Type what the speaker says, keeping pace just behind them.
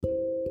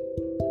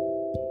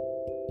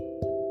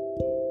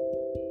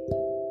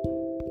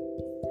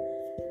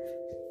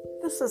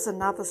This is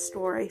another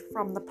story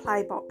from the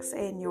Playbox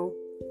Annual,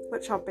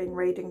 which I've been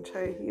reading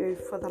to you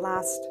for the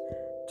last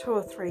 2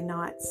 or 3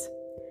 nights.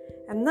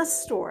 And this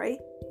story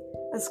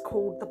is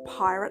called The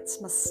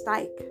Pirate's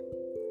Mistake.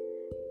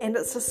 And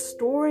it's a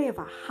story of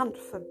a hunt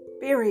for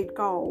buried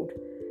gold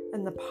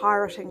in the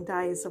pirating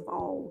days of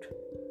old.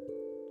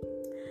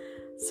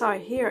 So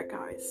here it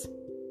goes.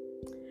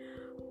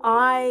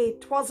 Aye,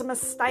 'twas a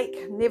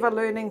mistake, never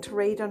learning to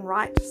read and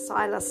write,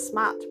 Silas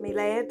Smart, me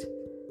lad.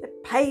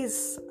 It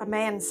pays a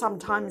man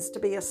sometimes to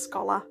be a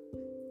scholar.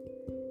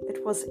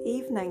 It was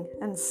evening,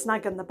 and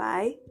snug in the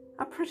bay,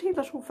 a pretty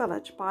little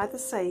village by the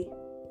sea.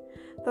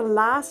 The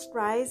last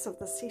rays of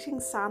the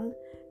setting sun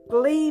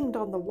gleamed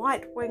on the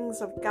white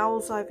wings of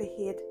gulls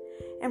overhead,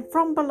 and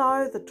from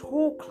below the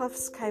tall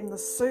cliffs came the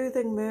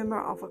soothing murmur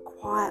of a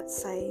quiet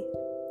sea.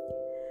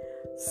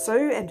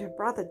 Sue and her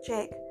brother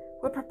Jack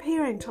were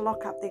preparing to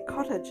lock up their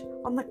cottage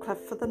on the cliff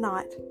for the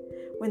night,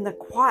 when the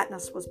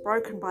quietness was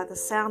broken by the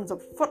sounds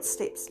of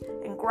footsteps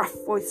and gruff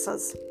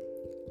voices.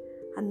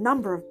 A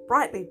number of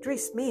brightly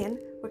dressed men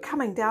were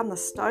coming down the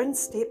stone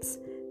steps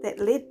that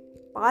led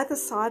by the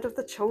side of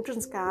the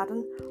children's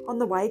garden on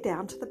the way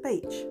down to the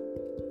beach.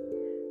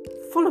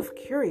 Full of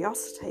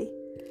curiosity,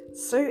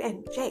 Sue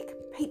and Jack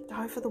peeped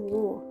over the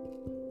wall.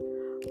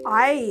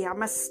 "Aye, a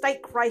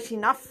mistake right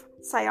enough,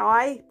 say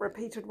I,"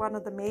 repeated one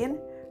of the men,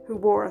 who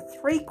wore a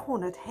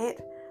 3-cornered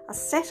hat, a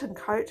satin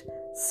coat,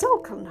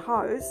 silken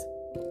hose,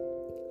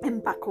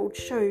 and buckled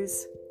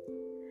shoes.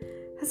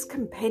 His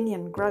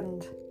companion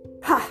grinned.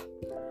 "Pah!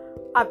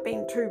 I've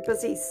been too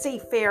busy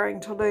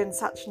seafaring to learn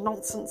such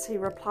nonsense," he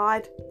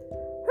replied.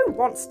 "Who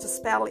wants to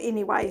spell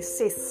anyway,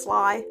 Seth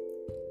Sly?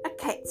 A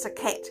cat's a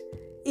cat,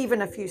 even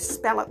if you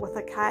spell it with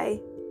a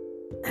K."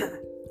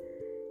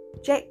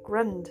 Jack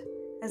grinned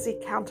as he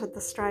counted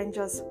the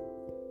strangers.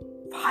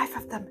 "5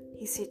 of them,"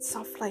 he said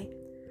softly.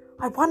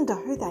 "I wonder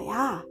who they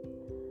are.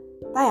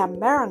 They are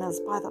mariners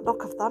by the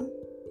look of them."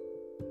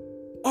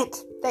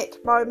 At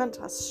that moment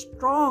a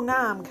strong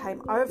arm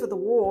came over the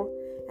wall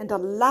and a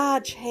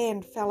large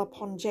hand fell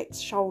upon Jack's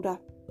shoulder.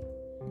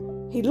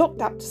 He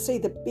looked up to see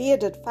the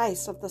bearded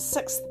face of the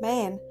 6th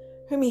man,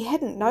 whom he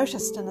hadn't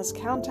noticed in his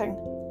counting.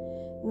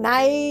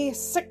 "Nay,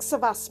 6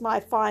 of us, my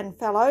fine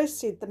fellow,"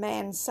 said the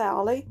man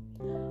sourly.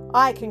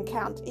 "I can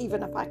count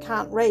even if I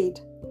can't read.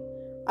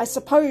 I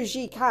suppose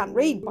ye can't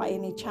read by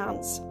any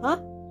chance,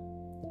 huh?"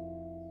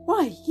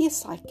 "Why,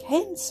 yes, I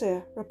can,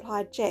 sir,"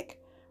 replied Jack,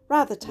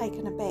 rather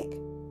taken aback.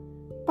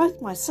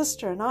 "Both my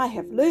sister and I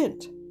have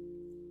learnt."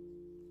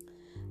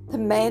 The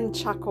man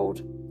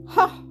chuckled.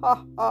 "Ha,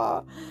 ha,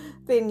 ha!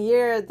 Then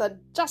you're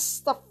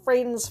just the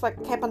friends for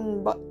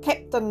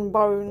Captain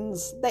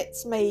Bones.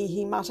 That's me,"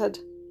 he muttered.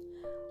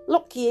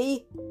 "Look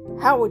ye,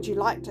 how would you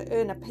like to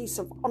earn a piece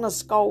of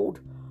honest gold,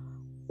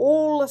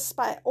 all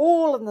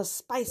in the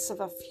space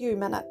of a few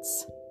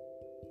minutes?"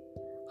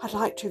 "I'd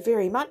like to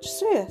very much,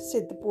 sir,"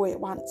 said the boy at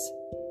once,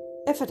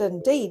 "if it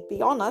indeed be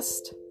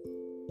honest."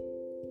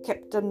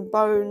 Captain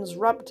Bones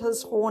rubbed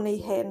his horny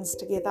hands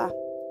together.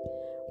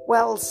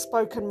 "Well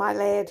spoken, my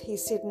lad," he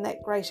said in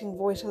that grating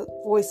voice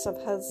of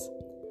his.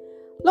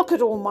 "Look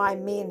at all my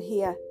men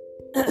here.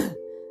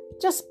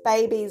 Just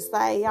babies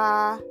they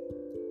are.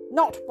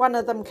 Not one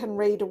of them can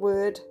read a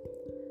word.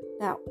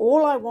 Now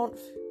all I want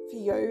for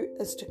you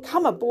is to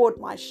come aboard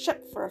my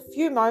ship for a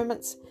few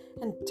moments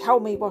and tell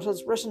me what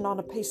is written on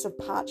a piece of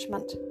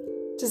parchment.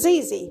 'Tis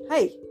easy,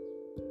 hey?"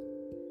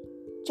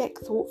 Jack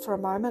thought for a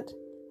moment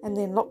and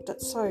then looked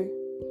at Sue.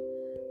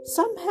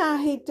 Somehow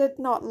he did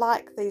not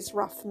like these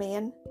rough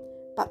men,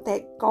 but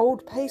that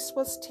gold piece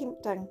was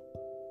tempting.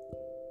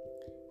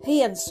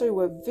 He and Sue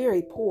were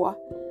very poor,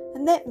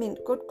 and that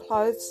meant good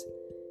clothes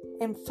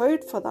and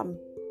food for them.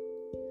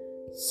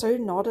 Sue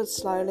nodded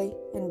slowly,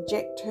 and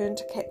Jack turned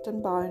to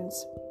Captain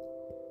Bones.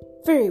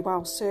 "Very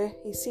well, sir,"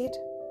 he said.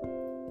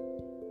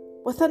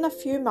 Within a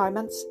few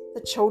moments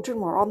the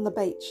children were on the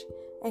beach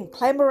and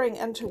clambering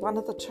into one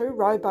of the 2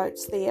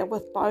 rowboats there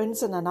with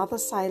Bones and another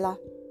sailor.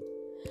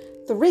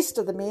 The rest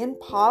of the men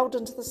piled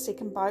into the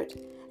second boat,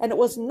 and it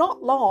was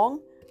not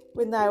long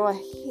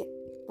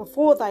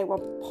before they were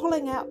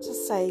pulling out to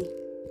sea.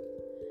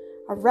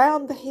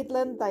 Around the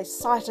headland they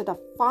sighted a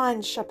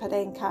fine ship at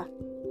anchor.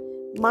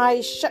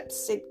 "My ship,"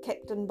 said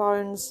Captain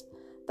Bones.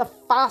 "The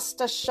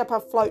fastest ship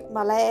afloat,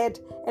 my lad,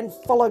 and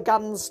full of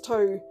guns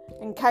too,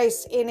 in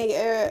case any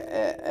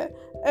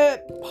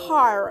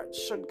pirates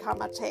should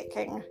come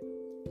attacking."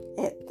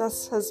 At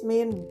this his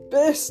men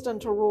burst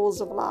into roars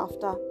of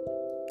laughter.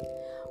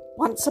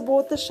 Once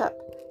aboard the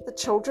ship, the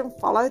children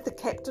followed the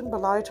captain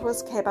below to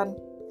his cabin,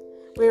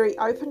 where he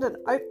opened an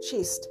oak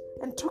chest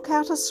and took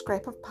out a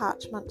scrap of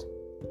parchment.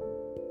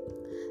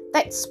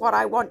 "That's what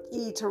I want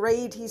ye to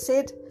read," he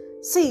said.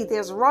 "See,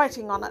 there's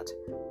writing on it.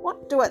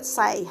 What do it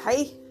say,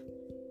 hey?"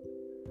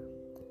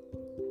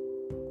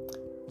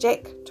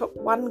 Jack took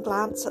one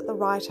glance at the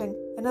writing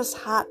and his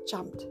heart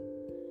jumped.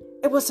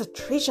 It was a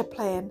treasure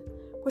plan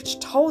which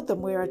told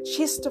them where a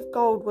chest of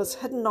gold was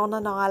hidden on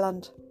an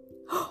island.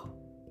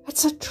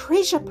 "It's a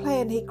treasure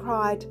plan," he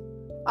cried.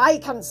 "I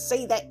can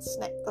see that,"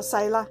 snapped the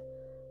sailor.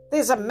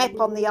 "There's a map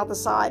on the other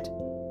side.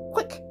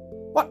 Quick,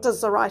 what does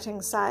the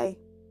writing say?"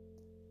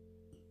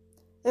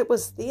 It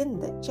was then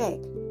that Jack,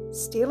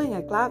 stealing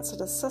a glance at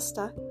his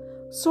sister,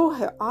 saw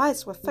her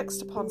eyes were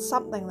fixed upon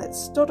something that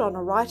stood on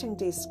a writing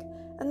desk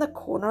in the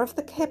corner of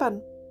the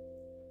cabin.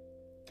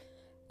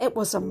 It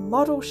was a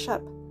model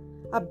ship,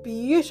 a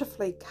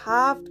beautifully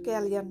carved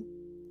galleon.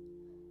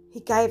 He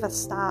gave a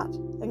start,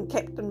 and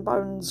Captain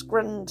Bones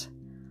grinned.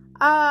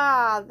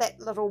 "Ah, that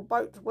little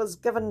boat was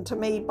given to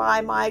me by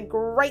my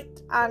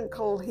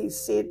great-uncle," he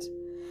said.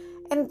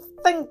 "And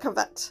think of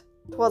it,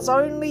 'twas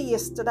only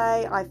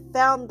yesterday I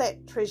found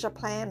that treasure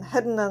plan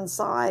hidden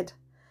inside.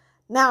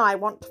 Now I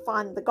want to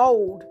find the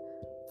gold,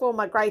 for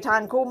my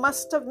great-uncle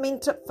must have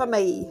meant it for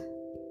me."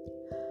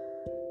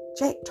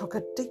 Jack took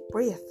a deep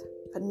breath,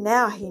 for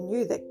now he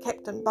knew that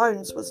Captain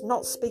Bones was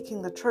not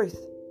speaking the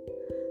truth.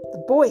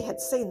 The boy had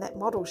seen that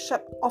model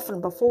ship often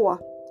before.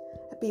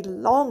 It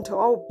belonged to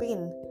old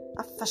Ben,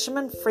 a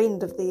fisherman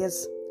friend of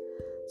theirs.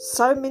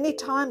 So many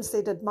times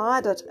they'd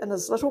admired it in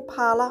his little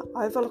parlour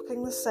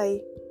overlooking the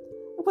sea.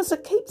 It was a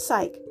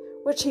keepsake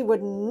which he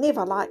would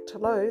never like to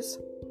lose.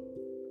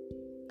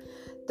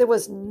 There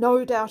was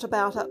no doubt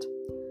about it.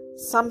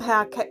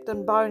 Somehow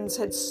Captain Bones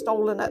had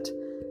stolen it,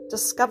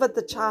 discovered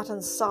the chart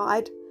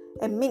inside,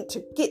 and meant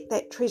to get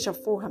that treasure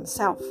for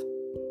himself.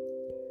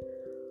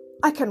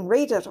 "I can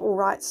read it all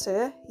right,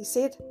 sir," he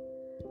said,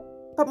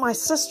 "but my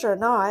sister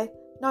and I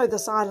know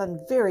this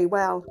island very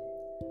well.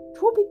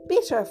 'Twill be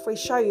better if we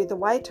show you the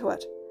way to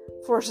it,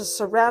 for it is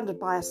surrounded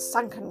by a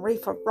sunken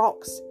reef of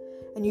rocks,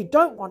 and you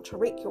don't want to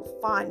wreck your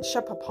fine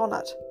ship upon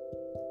it."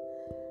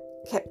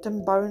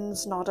 Captain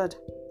Bones nodded.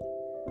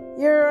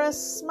 "You're a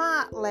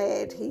smart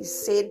lad," he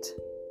said.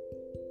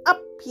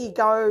 "Up ye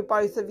go,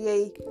 both of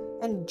ye,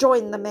 and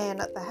join the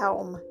man at the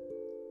helm."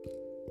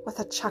 With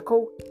a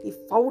chuckle, he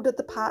folded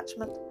the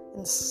parchment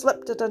and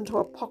slipped it into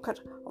a pocket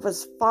of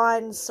his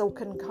fine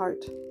silken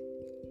coat.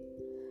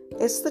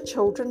 As the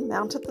children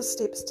mounted the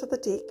steps to the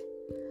deck,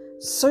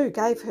 Sue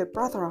gave her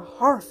brother a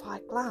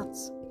horrified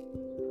glance.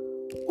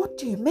 "What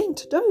do you mean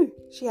to do?"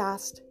 she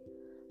asked.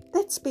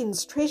 "That's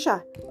Ben's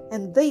treasure,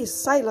 and these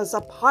sailors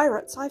are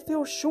pirates, I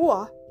feel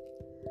sure."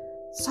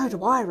 "So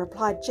do I,"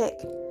 replied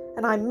Jack,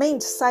 "and I mean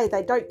to say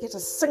they don't get a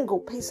single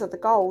piece of the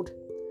gold.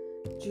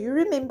 Do you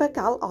remember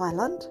Gull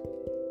Island?"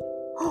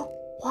 "Oh,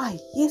 why,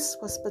 yes,"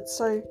 whispered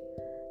Sue.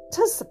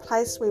 "'Tis the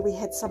place where we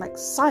had some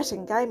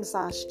exciting games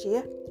last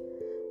year.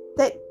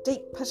 That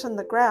deep pit in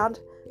the ground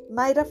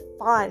made a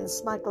fine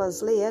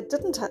smuggler's lair,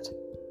 didn't it?"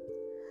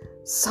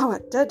 "So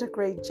it did,"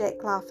 agreed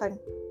Jack, laughing.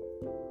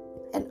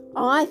 "And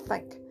I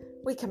think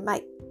we can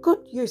make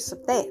good use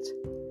of that.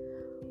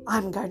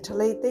 I'm going to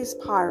lead these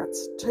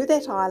pirates to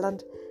that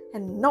island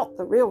and not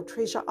the real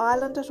treasure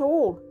island at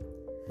all.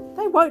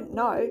 They won't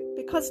know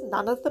because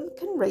none of them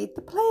can read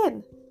the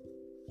plan."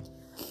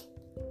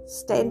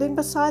 Standing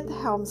beside the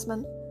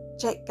helmsman,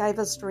 Jack gave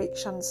his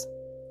directions.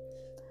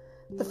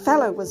 The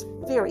fellow was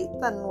very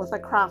thin with a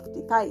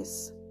crafty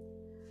face.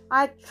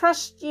 "I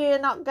trust you're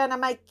not going to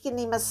make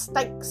any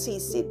mistakes," he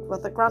said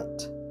with a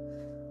grunt.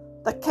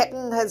 "The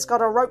captain has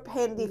got a rope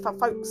handy for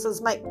folks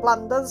as make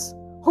blunders.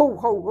 Ho,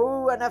 ho,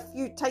 ho, and a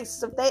few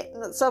tastes of that,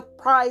 and it's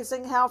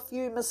surprising how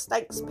few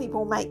mistakes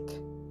people make."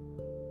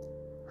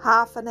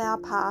 Half an hour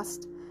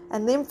passed,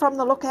 and then from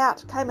the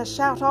lookout came a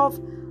shout of,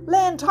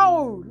 "Land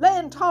ho!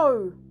 Land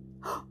ho!"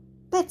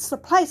 "That's the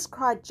place,"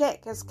 cried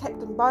Jack as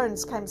Captain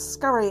Bones came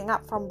scurrying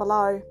up from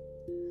below.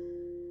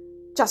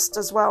 "Just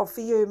as well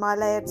for you, my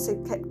lad,"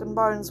 said Captain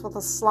Bones with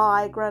a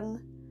sly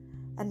grin.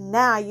 "And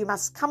now you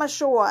must come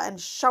ashore and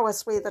show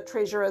us where the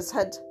treasure is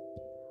hid.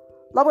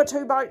 Lower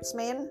two boats,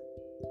 men."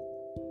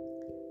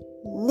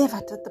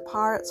 Never did the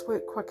pirates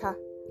work quicker.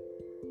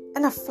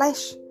 In a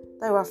flash,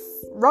 they were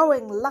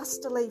rowing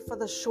lustily for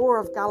the shore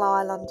of Gull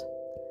Island.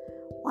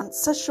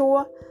 Once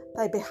ashore,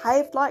 they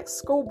behaved like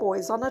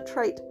schoolboys on a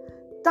treat,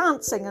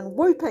 dancing and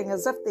whooping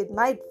as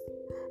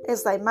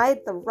they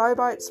made the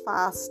rowboats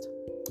fast.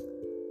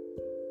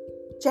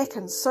 Jack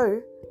and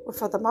Sue were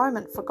for the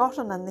moment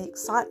forgotten in the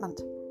excitement,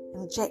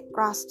 and Jack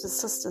grasped his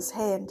sister's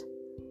hand.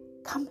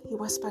 "Come," he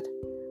whispered,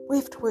 "we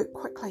have to work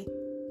quickly.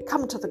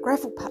 Come to the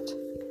gravel pit."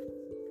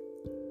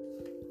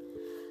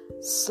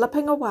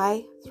 Slipping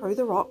away through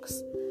the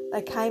rocks,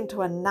 they came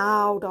to a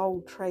gnarled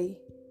old tree.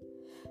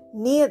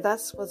 Near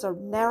this was a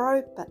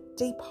narrow but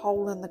deep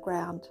hole in the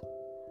ground.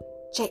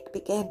 Jack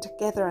began to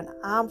gather an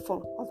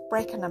armful of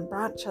bracken and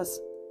branches.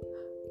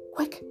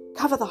 "Quick,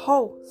 cover the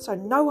hole so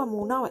no one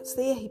will know it's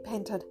there," he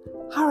panted.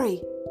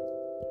 "Hurry!"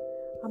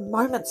 A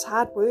moment's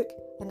hard work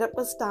and it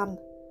was done.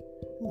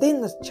 Then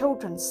the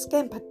children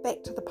scampered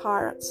back to the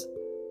pirates.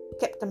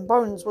 Captain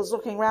Bones was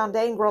looking round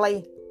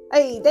angrily.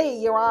 "Hey, there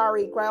you are,"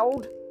 he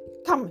growled.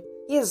 "Come,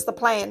 here's the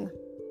plan.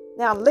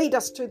 Now lead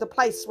us to the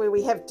place where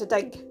we have to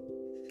dig."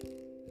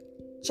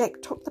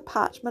 Jack took the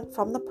parchment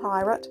from the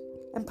pirate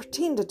and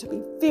pretended to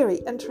be very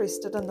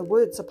interested in the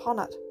words upon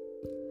it.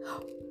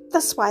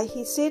 "This way,"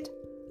 he said,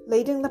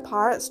 leading the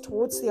pirates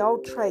towards the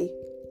old tree.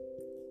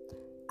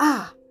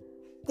 "Ah,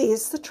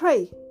 There's the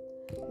tree.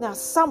 Now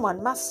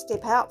someone must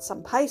step out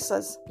some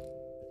paces.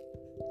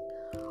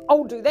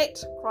 I'll do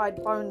that,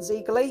 cried Bones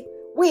eagerly.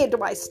 Where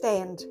do I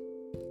stand?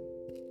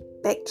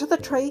 Back to the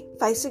tree,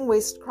 facing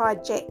west,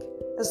 cried Jack,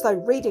 as though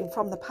reading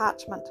from the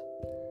parchment,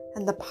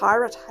 and the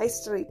pirate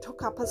hastily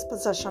took up his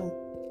position.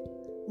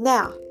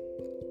 Now,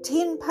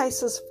 10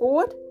 paces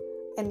forward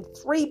and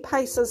 3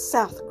 paces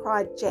south,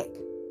 cried Jack.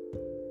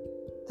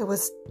 There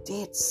was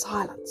dead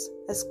silence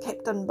as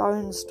Captain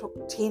Bones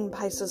took 10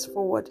 paces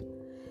forward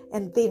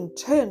and then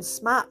turned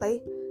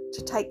smartly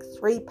to take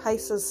 3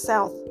 paces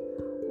south.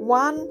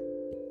 1,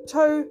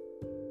 2,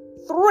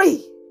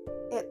 3!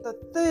 At the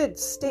third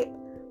step,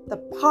 the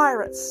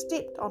pirate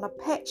stepped on a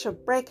patch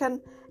of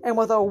bracken and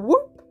with a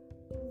whoop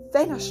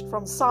vanished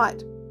from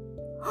sight.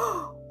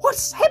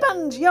 "What's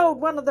happened?"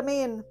 yelled one of the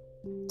men.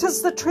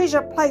 "'Tis the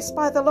treasure place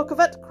by the look of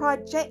it,"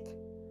 cried Jack.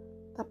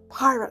 The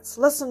pirates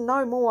listened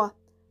no more.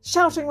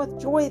 Shouting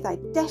with joy, they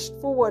dashed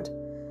forward.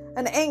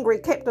 An angry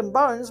Captain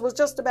Bones was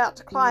just about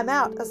to climb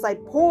out as they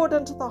poured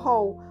into the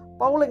hole,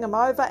 bowling him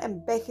over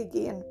and back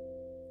again.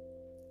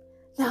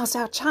 "Now's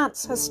our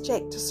chance," hissed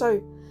Jack to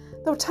Sue.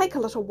 "They'll take a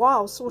little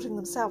while sorting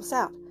themselves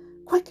out.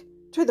 Quick,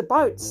 to the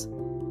boats."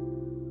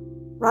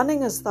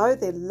 Running as though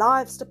their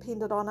lives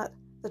depended on it,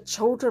 the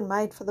children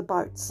made for the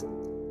boats,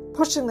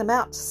 pushing them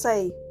out to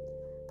sea.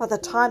 By the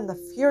time the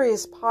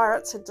furious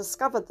pirates had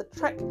discovered the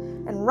trick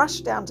and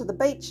rushed down to the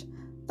beach,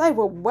 they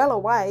were well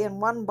away in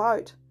one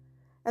boat,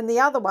 and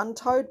the other one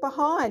towed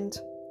behind.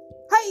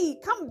 "Hey,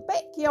 come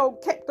back,"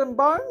 yelled Captain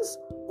Bones.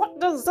 "What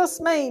does this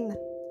mean?"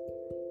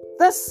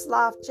 "This,"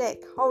 laughed Jack,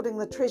 holding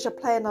the treasure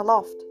plan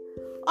aloft.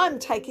 "I'm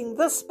taking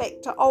this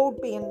back to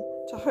old Ben,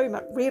 to whom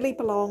it really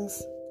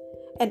belongs.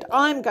 And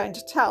I'm going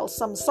to tell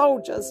some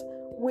soldiers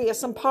where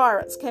some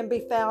pirates can be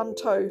found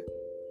too."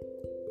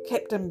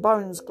 Captain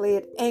Bones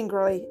glared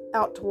angrily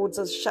out towards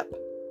his ship.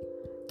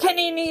 "Can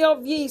any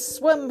of ye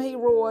swim?" he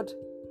roared.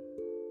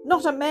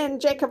 "Not a man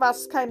jack of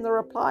us," came the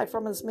reply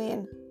from his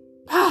men.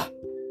 "Pah!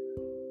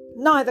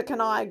 Neither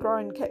can I,"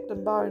 groaned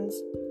Captain Bones.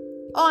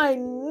 "I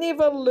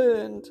never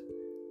learned."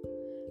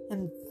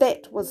 And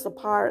that was the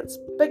pirates'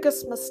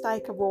 biggest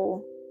mistake of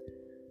all.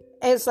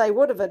 As they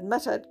would have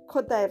admitted,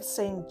 could they have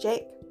seen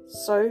Jack,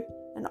 Sue,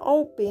 and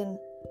old Ben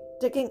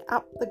digging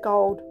up the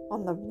gold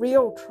on the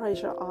real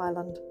treasure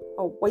island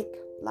a week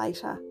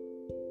later.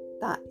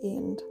 The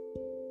end.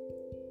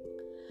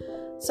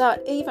 So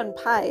it even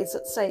pays,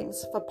 it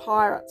seems, for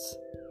pirates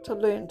to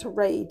learn to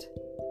read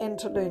and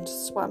to learn to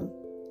swim.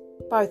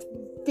 Both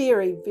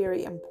very,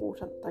 very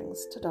important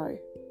things to do.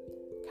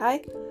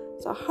 Okay,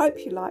 so I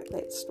hope you like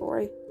that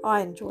story.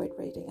 I enjoyed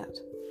reading it.